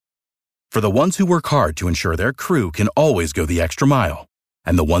For the ones who work hard to ensure their crew can always go the extra mile,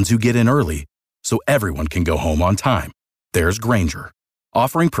 and the ones who get in early so everyone can go home on time, there's Grainger,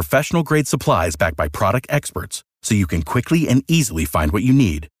 offering professional-grade supplies backed by product experts so you can quickly and easily find what you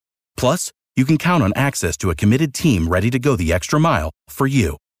need. Plus, you can count on access to a committed team ready to go the extra mile for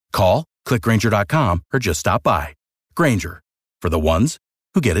you. Call, click Grainger.com, or just stop by. Grainger, for the ones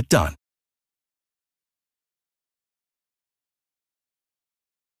who get it done.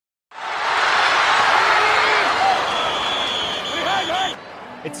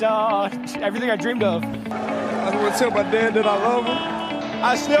 It's everything I dreamed of. I want to tell my dad that I love him.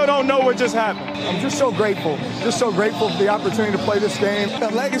 I still don't know what just happened. I'm just so grateful for the opportunity to play this game. A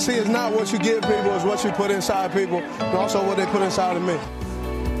legacy is not what you give people, it's what you put inside people, but also what they put inside of me.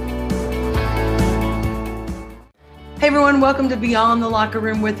 Hey everyone, welcome to Beyond the Locker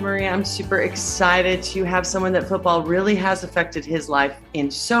Room with Maria. I'm super excited to have someone that football really has affected his life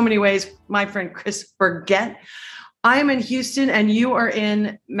in so many ways. My friend Chris Burgett. I am in Houston and you are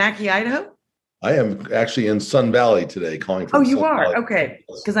in Mackay, Idaho? I am actually in Sun Valley today calling from you Sun are? Valley. Okay.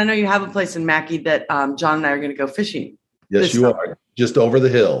 Because I know you have a place in Mackay that John and I are going to go fishing. Yes, you are. Just over the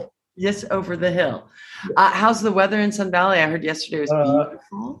hill. Just over the hill. How's the weather in Sun Valley? I heard yesterday it was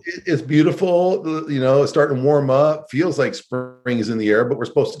beautiful. It's beautiful. You know, it's starting to warm up. Feels like spring is in the air, but we're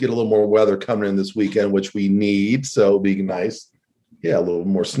supposed to get a little more weather coming in this weekend, which we need. So it'll be nice. Yeah, a little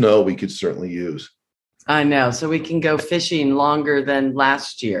more snow we could certainly use. I know. So we can go fishing longer than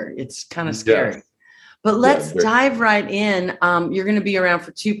last year. It's kind of scary. Yeah. But let's dive right in. You're going to be around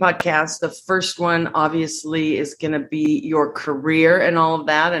for 2 podcasts. The first one, obviously, is going to be your career and all of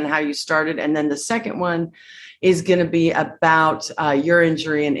that and how you started. And then the second one is going to be about your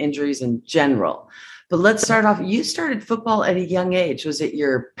injury and injuries in general. But let's start off. You started football at a young age. Was it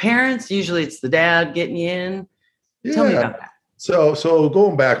your parents? Usually it's the dad getting you in. Yeah. Tell me about that. So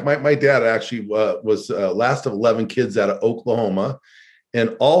going back, my dad actually was last of 11 kids out of Oklahoma,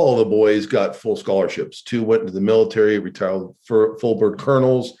 and all the boys got full scholarships. 2 went into the military, retired full bird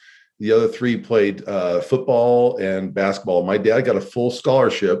colonels. The other 3 played football and basketball. My dad got a full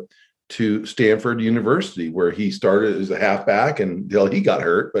scholarship to Stanford University, where he started as a halfback until he got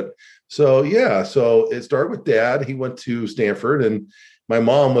hurt. But so it started with Dad. He went to Stanford, and my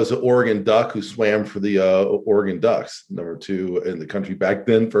mom was an Oregon Duck who swam for the Oregon Ducks, number 2 in the country back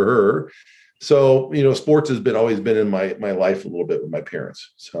then for her. So, you know, sports has always been in my life a little bit with my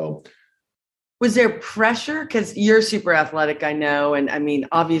parents. So was there pressure? Because you're super athletic, I know. And I mean,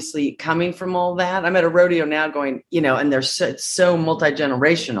 obviously coming from all that, I'm at a rodeo now going, you know, and it's so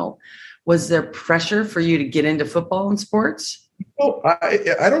multi-generational. Was there pressure for you to get into football and sports? Well,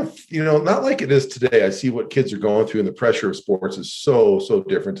 I don't, you know, not like it is today. I see what kids are going through, and the pressure of sports is so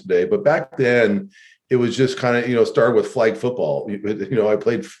different today. But back then, it was just kind of, you know, started with flag football. You know, I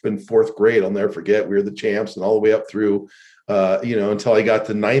played in 4th grade. I'll never forget. We were the champs, and all the way up through, you know, until I got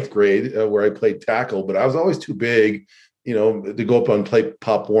to 9th grade where I played tackle. But I was always too big, you know, to go up and play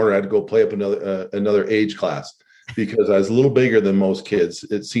Pop Warner. I had to go play up another age class because I was a little bigger than most kids,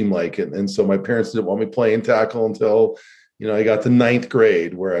 it seemed like. And so my parents didn't want me playing tackle until, you know, I got to 9th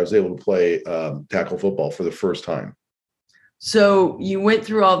grade where I was able to play tackle football for the first time. So you went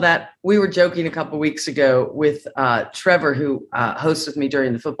through all that. We were joking a couple of weeks ago with Trevor, who hosts with me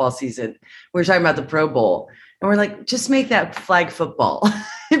during the football season. We were talking about the Pro Bowl, and we're like, just make that flag football.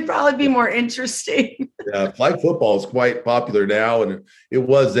 It'd probably be more interesting. Yeah, flag football is quite popular now, and it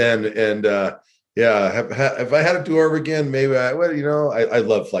was then. And if I had to do it over again, maybe I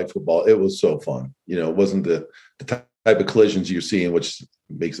love flag football. It was so fun. You know, it wasn't the type of collisions you're seeing, which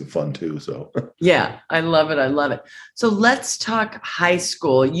makes it fun too. So yeah, I love it. So let's talk high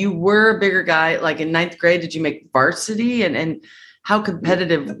school. You were a bigger guy, like in 9th grade. Did you make varsity? And how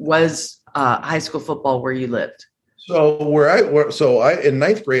competitive was high school football where you lived? So in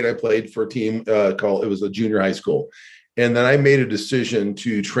 9th grade, I played for a team it was a junior high school. And then I made a decision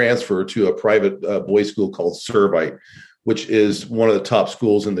to transfer to a private boys school called Servite, which is one of the top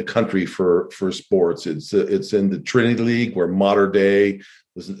schools in the country for sports. It's in the Trinity League, where Mater Dei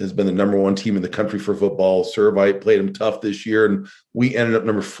has been the number 1 team in the country for football. Servite played them tough this year, and we ended up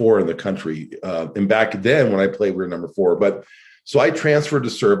number 4 in the country. And back then when I played, we were number 4. But so I transferred to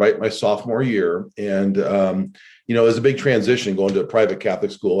Servite my sophomore year, and you know, it was a big transition going to a private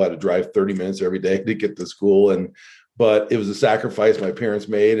Catholic school. I had to drive 30 minutes every day to get to school, but it was a sacrifice my parents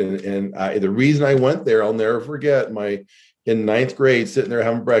made. And the reason I went there, I'll never forget, in 9th grade, sitting there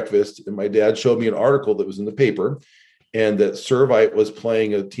having breakfast, and my dad showed me an article that was in the paper, and that Servite was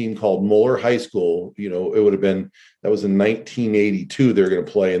playing a team called Moeller High School. You know, it would have been, that was in 1982 they were going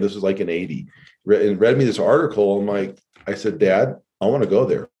to play, and this was like in 80. And read me this article, and I said, Dad, I want to go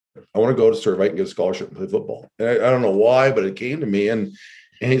there. I want to go to Servite and get a scholarship and play football. And I don't know why, but it came to me. And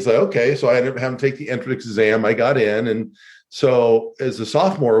he's like, okay. So I ended up having to take the entrance exam. I got in. And so as a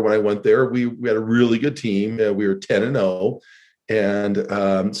sophomore, when I went there, we had a really good team. We were 10-0.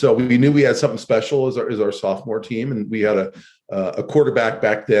 And so we knew we had something special as our sophomore team. And we had a quarterback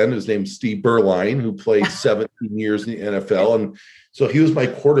back then. His name's Steve Berline, who played 17 years in the NFL. And so he was my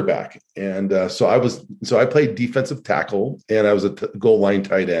quarterback. And so I played defensive tackle, and I was a goal line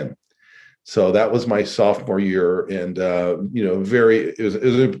tight end. So that was my sophomore year. And, it was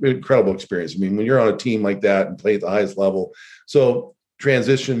an incredible experience. I mean, when you're on a team like that and play at the highest level. So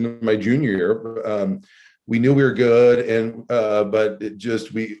transition my junior year, we knew we were good. And, but it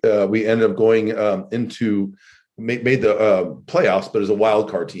just, we ended up going into made the playoffs, but as a wild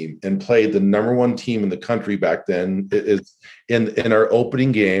card team, and played the number one team in the country back then. It is in our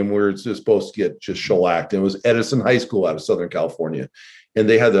opening game, where it's just supposed to get just shellacked. It was Edison High School out of Southern California, and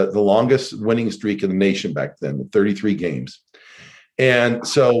they had the longest winning streak in the nation back then, 33 games. And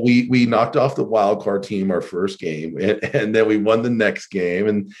so we knocked off the wild card team our first game, and then we won the next game,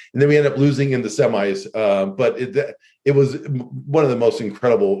 and then we ended up losing in the semis. But it was one of the most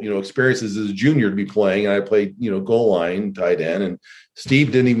incredible, experiences as a junior to be playing. And I played, goal line, tight end, and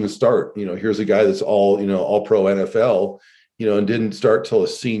Steve didn't even start. Here's a guy that's all pro NFL, and didn't start till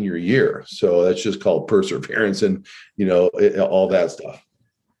his senior year. So that's just called perseverance and, all that stuff.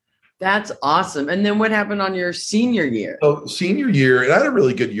 That's awesome. And then what happened on your senior year? So senior year, and I had a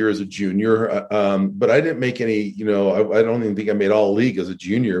really good year as a junior, but I didn't make any, I don't even think I made all league as a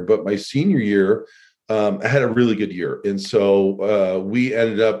junior, but my senior year, I had a really good year. And so we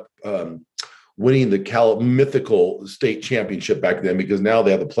ended up winning the mythical state championship back then, because now they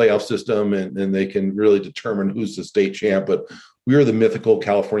have the playoff system and they can really determine who's the state champ. But we were the mythical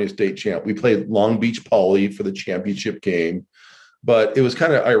California state champ. We played Long Beach Poly for the championship game. But it was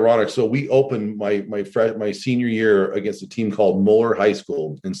kind of ironic. So we opened my senior year against a team called Moeller High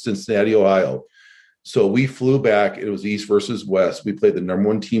School in Cincinnati, Ohio. So we flew back. It was East versus West. We played the number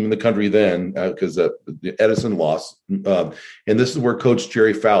one team in the country then, because Edison lost. And this is where Coach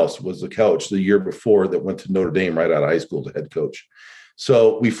Jerry Faust was the coach the year before, that went to Notre Dame right out of high school as head coach.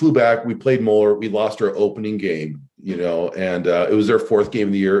 So we flew back. We played Moeller. We lost our opening game, and it was our fourth game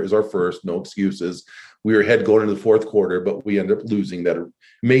of the year. It was our first. No excuses. We were ahead going into the fourth quarter, but we ended up losing that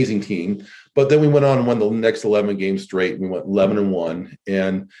amazing team. But then we went on and won the next 11 games straight. We went 11-1.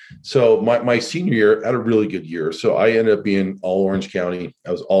 And so my senior year, I had a really good year. So I ended up being all Orange County.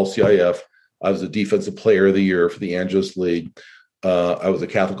 I was all CIF. I was the defensive player of the year for the Angeles League. I was a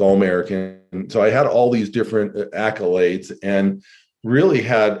Catholic All-American. So I had all these different accolades, and really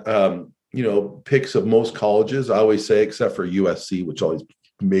had, picks of most colleges, I always say, except for USC, which always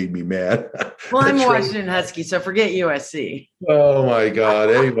made me mad. Well, I'm a Washington Husky, so forget USC. Oh my God.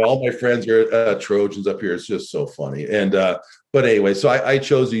 Anyway, all my friends are Trojans up here. It's just so funny. And, but anyway, so I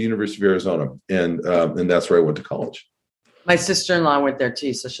chose the University of Arizona, and that's where I went to college. My sister-in-law went there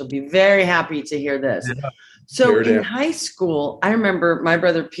too, so she'll be very happy to hear this. Yeah. So in high school, I remember my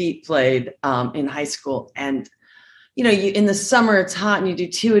brother Pete played in high school, and in the summer it's hot and you do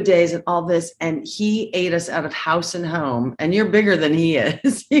 2-a-days and all this, and he ate us out of house and home. And you're bigger than he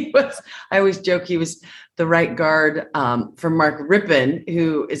is. I always joke he was the right guard for Mark Rippon,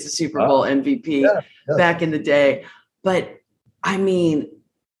 who is a Super Bowl MVP back in the day. But I mean,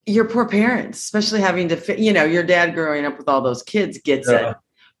 your poor parents, especially having to fit, your dad growing up with all those kids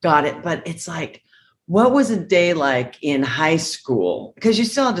got it. But it's like, what was a day like in high school? Because you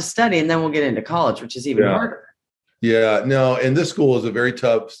still had to study, and then we'll get into college, which is even harder. Yeah, no, and this school is a very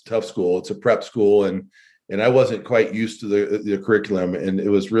tough school. It's a prep school, and I wasn't quite used to the curriculum, and it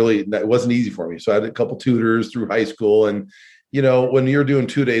wasn't easy for me. So I had a couple tutors through high school, and when you're doing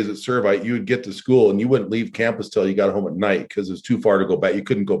 2 days at Servite, you would get to school and you wouldn't leave campus till you got home at night, because it was too far to go back. You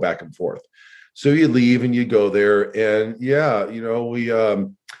couldn't go back and forth. So you'd leave and you'd go there, and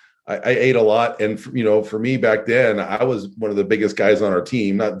I ate a lot, and for me back then, I was one of the biggest guys on our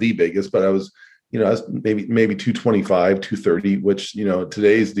team, not the biggest, but I was. I was maybe 225, 230, which,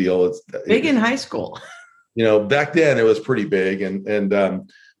 today's deal, it's big in high school. Back then it was pretty big.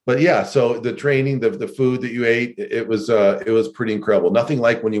 But yeah, so the training, the food that you ate, it was pretty incredible. Nothing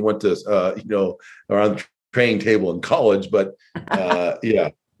like when you went to, around the training table in college, but yeah.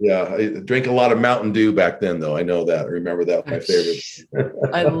 I drank a lot of Mountain Dew back then, though. I know that. I remember that was my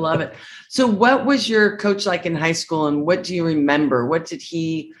favorite. I love it. So what was your coach like in high school, and what do you remember?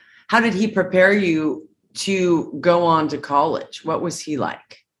 How did he prepare you to go on to college? What was he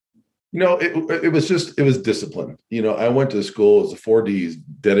like? It was discipline. I went to school, it was the 4 Ds: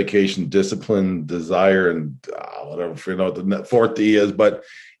 dedication, discipline, desire, and whatever, what the fourth D is. But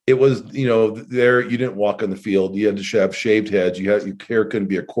it was, there, you didn't walk on the field. You had to have shaved heads. Your hair couldn't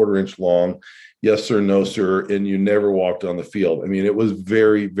be a quarter inch long. Yes, sir. No, sir. And you never walked on the field. I mean, it was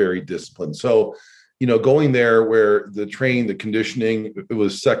very, very disciplined. So, going there where the training, the conditioning, it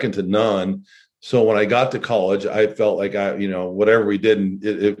was second to none. So when I got to college, I felt like whatever we did,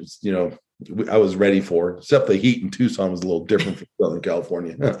 it was, I was ready for, except the heat in Tucson was a little different from Southern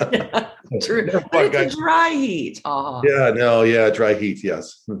California. Yeah, true. But it's a dry heat. Oh. Dry heat.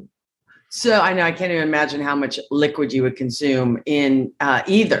 Yes. So I know I can't even imagine how much liquid you would consume in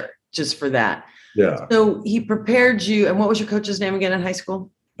either just for that. Yeah. So he prepared you. And what was your coach's name again in high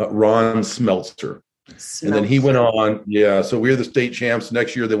school? Ron Smeltzer. And then he went on. Yeah. So we were the state champs.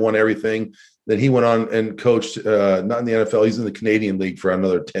 Next year, they won everything. Then he went on and coached, not in the NFL. He's in the Canadian League for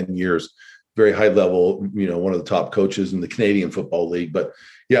another 10 years. Very high level, one of the top coaches in the Canadian Football League. But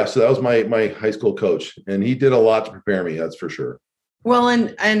yeah, so that was my high school coach. And he did a lot to prepare me. That's for sure. Well,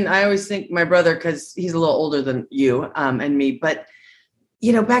 and I always think my brother, because he's a little older than you and me, but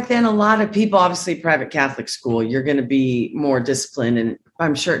back then, a lot of people, obviously private Catholic school, you're going to be more disciplined. And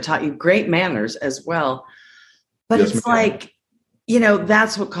I'm sure it taught you great manners as well. But yes, it's like,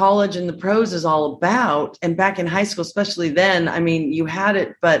 that's what college and the pros is all about. And back in high school, especially then, I mean, you had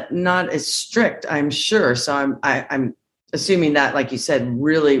it, but not as strict, I'm sure. So I'm assuming that, like you said,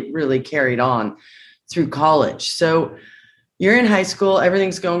 really, really carried on through college. So you're in high school,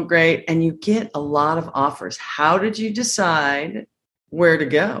 everything's going great, and you get a lot of offers. How did you decide where to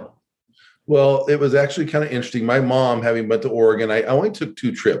go? Well, it was actually kind of interesting. My mom, having went to Oregon, I only took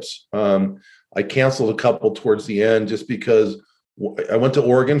 2 trips. I canceled a couple towards the end just because I went to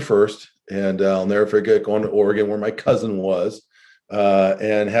Oregon first, and I'll never forget going to Oregon where my cousin was,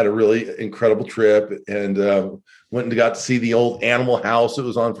 and had a really incredible trip, and went and got to see the old Animal House. It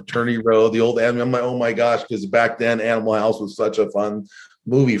was on Fraternity Road, the old Animal. I'm like, oh my gosh, because back then Animal House was such a fun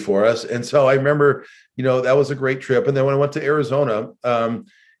movie for us. And so I remember, that was a great trip. And then when I went to Arizona,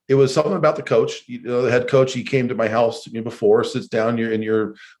 it was something about the coach, the head coach. He came to my house before, sits down in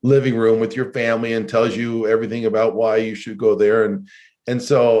your living room with your family and tells you everything about why you should go there. And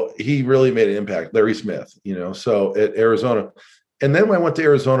so he really made an impact, Larry Smith, so at Arizona. And then when I went to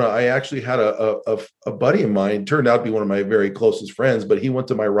Arizona, I actually had a buddy of mine, turned out to be one of my very closest friends, but he went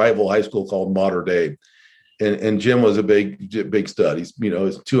to my rival high school called Mater Dei. And Jim was a big stud. He's,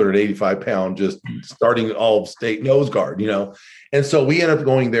 he's 285 pound, just starting all state nose guard, And so we ended up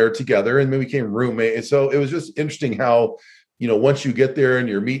going there together and then we became roommates. And so it was just interesting how, once you get there and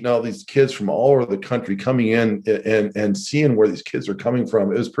you're meeting all these kids from all over the country coming in and seeing where these kids are coming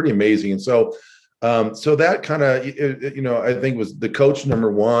from, it was pretty amazing. And so that kind of, I think was the coach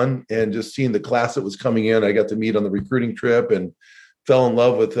number one, and just seeing the class that was coming in, I got to meet on the recruiting trip and fell in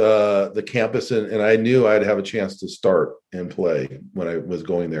love with the campus, and I knew I'd have a chance to start and play when I was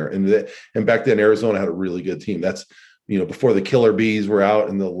going there. And back then, Arizona had a really good team. That's, before the Killer Bees were out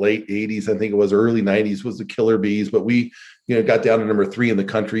in the late 80s, I think it was early 90s was the Killer Bees, but we, got down to number 3 in the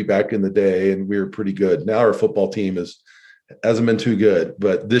country back in the day, and we were pretty good. Now our football team hasn't been too good,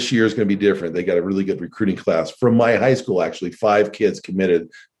 but this year is going to be different. They got a really good recruiting class from my high school. Actually, 5 kids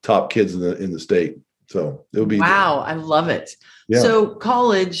committed, top kids in the state. So it would be wow. I love it. Yeah. So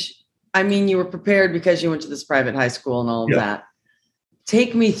college, I mean, you were prepared because you went to this private high school and all of that.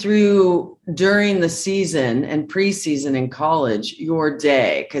 Take me through during the season and preseason in college, your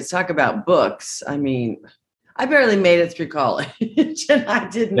day, because talk about books. I mean, I barely made it through college and I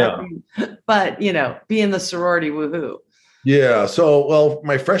did nothing, but be in the sorority, woohoo. Yeah. So, well,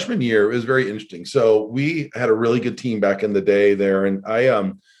 my freshman year was very interesting. So we had a really good team back in the day there. And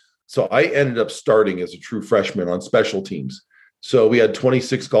so I ended up starting as a true freshman on special teams. So we had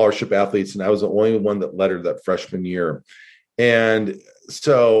 26 scholarship athletes, and I was the only one that lettered that freshman year. And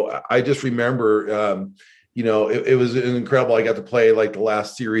so I just remember, it was incredible. I got to play like the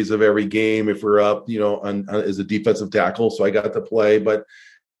last series of every game if we're up, as a defensive tackle. So I got to play. But,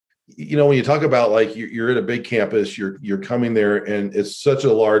 when you talk about like you're at a big campus, you're coming there, and it's such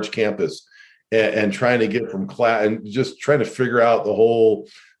a large campus, and trying to get from class and just trying to figure out the whole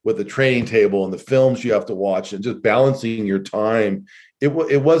with the training table and the films you have to watch and just balancing your time.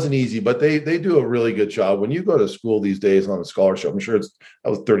 It wasn't easy, but they do a really good job. When you go to school these days on a scholarship, I'm sure that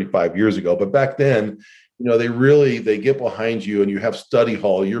was 35 years ago, but back then, they get behind you, and you have study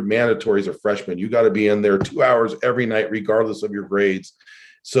hall. You're mandatory as a freshman. You got to be in there 2 hours every night, regardless of your grades.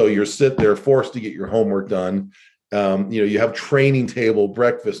 So you're forced to get your homework done. You have training table,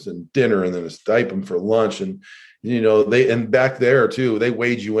 breakfast and dinner, and then a stipend for lunch. And, and back there too, they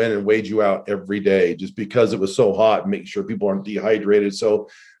weighed you in and weighed you out every day just because it was so hot, and making sure people aren't dehydrated. So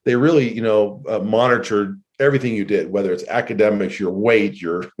they really, monitored everything you did, whether it's academics, your weight,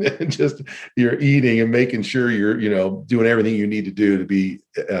 your just your eating, and making sure you're, doing everything you need to do to be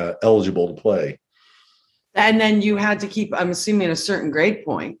eligible to play. And then you had to keep, I'm assuming, a certain grade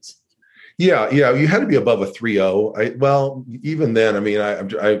point. Yeah, you had to be above a 3.0. Well, even then, I mean,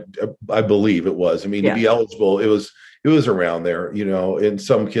 I believe it was. I mean, to be eligible, it was around there, and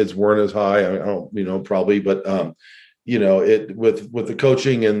some kids weren't as high. I don't, probably, but it with the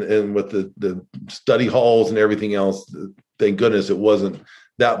coaching and with the study halls and everything else, thank goodness it wasn't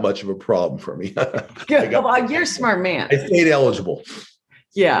that much of a problem for me. Good. Well, you're a smart man. I stayed eligible.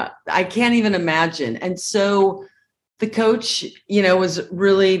 Yeah, I can't even imagine. And so the coach, was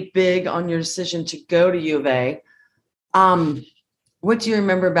really big on your decision to go to U of A. What do you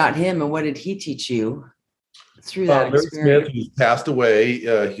remember about him, and what did he teach you through that experience? Smith, who passed away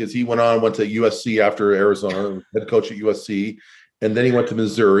because he went to USC after Arizona, head coach at USC, and then he went to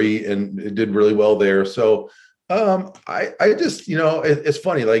Missouri and did really well there. So I just, it's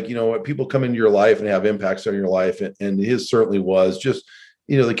funny, like, when people come into your life and have impacts on your life, and his certainly was just,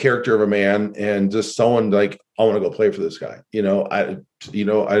 the character of a man, and just someone like, I want to go play for this guy. I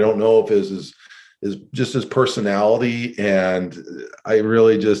don't know if is just his personality, and I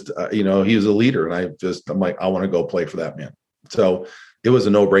really just, he was a leader, and I'm like, I want to go play for that man. So it was a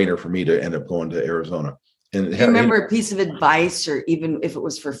no-brainer for me to end up going to Arizona. And do you remember a piece of advice, or even if it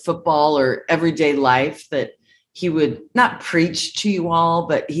was for football or everyday life, that he would not preach to you all,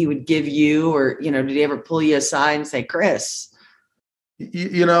 but he would give you, or, did he ever pull you aside and say, Chris?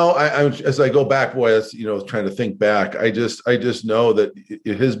 I as I go back, boy, that's, trying to think back. I just know that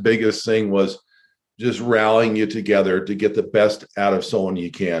his biggest thing was just rallying you together to get the best out of someone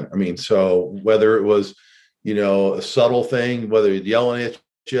you can. I mean, so whether it was, a subtle thing, whether he's yelling at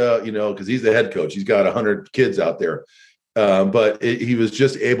you, because he's the head coach, he's got 100 kids out there. But he was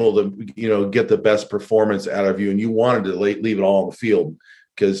just able to, get the best performance out of you. And you wanted to leave it all on the field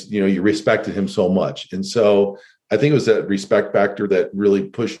because, you respected him so much. And so I think it was that respect factor that really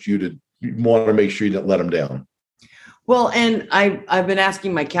pushed you to want to make sure you didn't let him down. Well, and I've been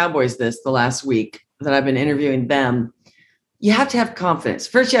asking my Cowboys this the last week that I've been interviewing them. You have to have confidence.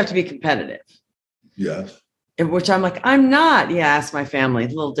 First, you have to be competitive. Yes. Which I'm like, I'm not. Yeah, ask my family. A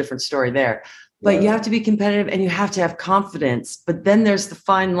little different story there. But you have to be competitive, and you have to have confidence. But then there's the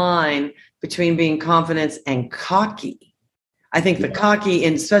fine line between being confident and cocky. I think the cocky,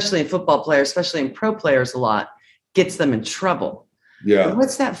 and especially in football players, especially in pro players a lot, gets them in trouble. Yeah. But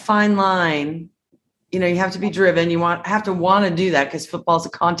what's that fine line? You have to be driven. You have to want to do that because football is a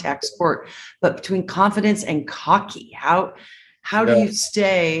contact sport. But between confidence and cocky, how do you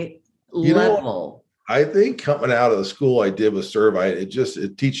stay level? I think coming out of the school I did with Servite,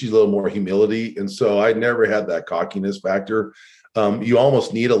 it teaches you a little more humility. And so I never had that cockiness factor. You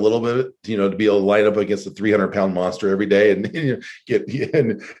almost need a little bit, to be able to line up against a 300-pound monster every day and get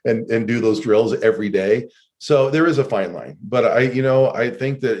and do those drills every day. So there is a fine line, but I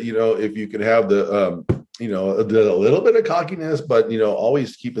think that, if you could have the, a little bit of cockiness, but,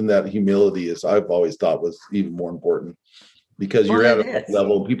 always keeping that humility, as I've always thought, was even more important, because you're at a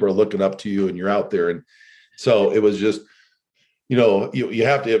level, people are looking up to you, and you're out there. And so it was just, you have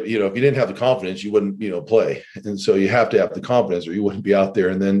to have, if you didn't have the confidence, you wouldn't, play. And so you have to have the confidence, or you wouldn't be out there.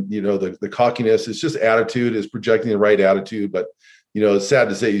 And then, the cockiness, it's just attitude, is projecting the right attitude. But it's sad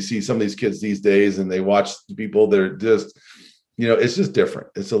to say, you see some of these kids these days, and they watch the people that are just, it's just different.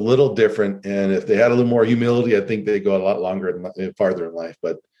 It's a little different. And if they had a little more humility, I think they go a lot longer and farther in life.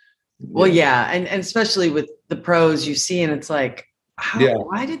 But and especially with the pros, you see, and it's like,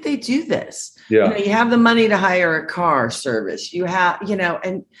 why did they do this? Yeah. You have the money to hire a car service. You have,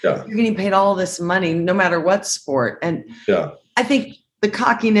 and you're getting paid all this money, no matter what sport. And I think the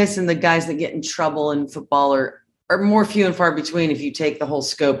cockiness and the guys that get in trouble in football are more few and far between if you take the whole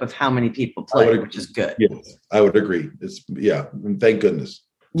scope of how many people play, which is good. Yes, I would agree. And thank goodness.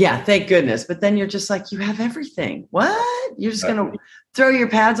 Yeah, thank goodness. But then you're just like, you have everything. What? You're just going to throw your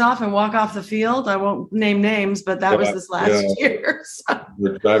pads off and walk off the field? I won't name names, but that was this last year. So.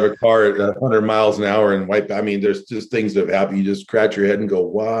 Drive a car at 100 miles an hour and wipe. I mean, there's just things that have happened. You just scratch your head and go,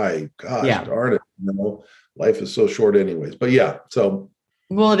 why? Gosh, darn it. Life is so short anyways. But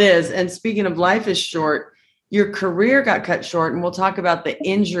Well, it is. And speaking of life is short, your career got cut short, and we'll talk about the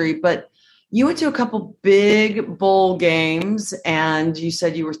injury, but you went to a couple big bowl games, and you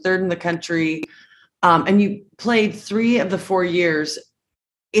said you were third in the country, and you played 3 of the 4 years.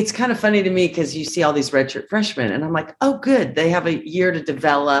 It's kind of funny to me because you see all these redshirt freshmen, and I'm like, oh, good. They have a year to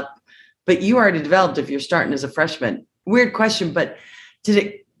develop, but you already developed if you're starting as a freshman. Weird question, but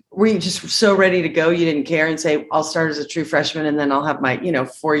were you just so ready to go? You didn't care and say, I'll start as a true freshman, and then I'll have my,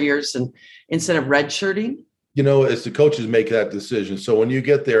 4 years and instead of redshirting? It's the coaches make that decision. So when you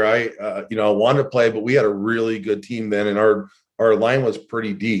get there, I wanted to play, but we had a really good team then, and our line was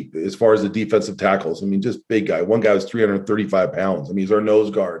pretty deep as far as the defensive tackles. I mean, just big guy. One guy was 335 pounds. I mean, he's our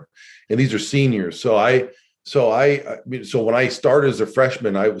nose guard, and these are seniors. So when I started as a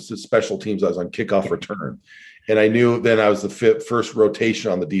freshman, I was the special teams. I was on kickoff return, and I knew then I was the first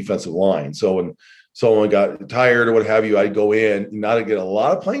rotation on the defensive line. So when someone got tired or what have you, I'd go in, not to get a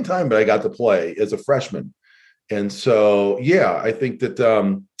lot of playing time, but I got to play as a freshman. And so, I think that,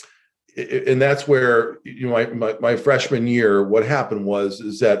 and that's where, my freshman year, what happened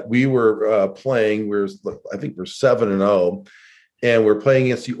is that we were playing, I think we're 7-0, and we're playing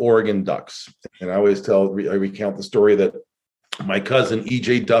against the Oregon Ducks. And I always I recount the story that my cousin,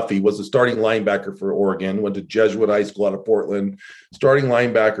 E.J. Duffy, was the starting linebacker for Oregon, went to Jesuit High School out of Portland, starting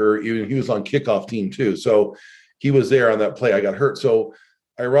linebacker. He was on kickoff team too. So he was there on that play. I got hurt. So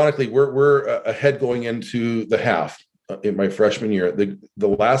ironically, we're ahead going into the half in my freshman year. The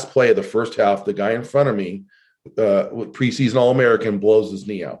last play of the first half, the guy in front of me, preseason All-American, blows his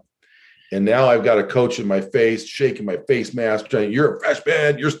knee out. And now I've got a coach in my face, shaking my face mask, saying, "You're a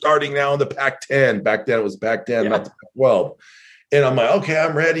freshman. You're starting now in the Pac-10." Back then it was Pac-10, not the Pac-12. And I'm like, okay,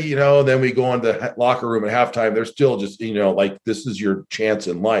 I'm ready. Then we go into the locker room at halftime. They're still just, like, this is your chance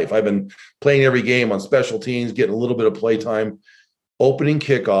in life. I've been playing every game on special teams, getting a little bit of play time. Opening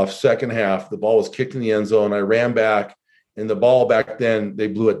kickoff, second half, the ball was kicked in the end zone. I ran back, and the ball back then, they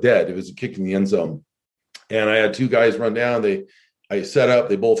blew it dead. It was a kick in the end zone. And I had two guys run down. I set up.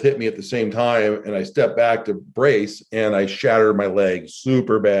 They both hit me at the same time, and I stepped back to brace, and I shattered my leg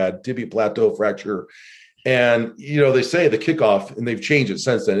super bad, tibia plateau fracture. And, they say the kickoff, and they've changed it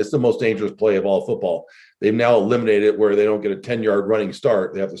since then, it's the most dangerous play of all football. They've now eliminated it where they don't get a 10-yard running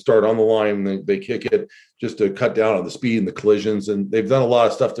start. They have to start on the line, and they kick it just to cut down on the speed and the collisions. And they've done a lot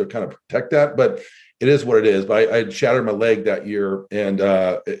of stuff to kind of protect that, but it is what it is. But I shattered my leg that year, and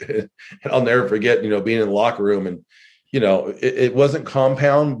I'll never forget, being in the locker room, and, it wasn't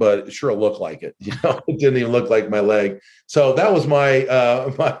compound, but it sure looked like it. It didn't even look like my leg. So that was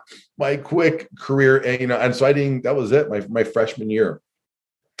my quick career, and so that was it. My freshman year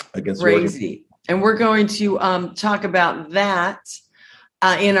against crazy. And we're going to talk about that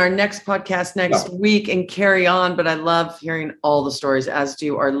in our next podcast next week and carry on. But I love hearing all the stories, as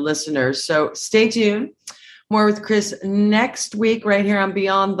do our listeners. So stay tuned. More with Chris next week right here on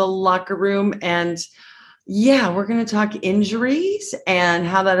Beyond the Locker Room. And we're going to talk injuries and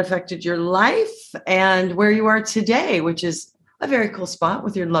how that affected your life and where you are today, which is a very cool spot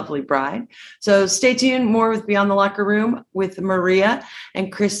with your lovely bride. So stay tuned. More with Beyond the Locker Room with Maria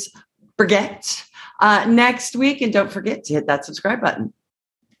and Chris Burgett next week. And don't forget to hit that subscribe button.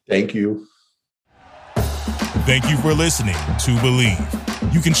 Thank you. Thank you for listening to Believe.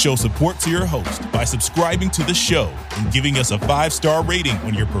 You can show support to your host by subscribing to the show and giving us a 5-star rating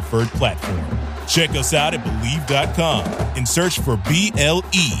on your preferred platform. Check us out at Believe.com and search for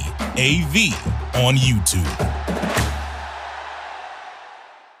BLEAV on YouTube.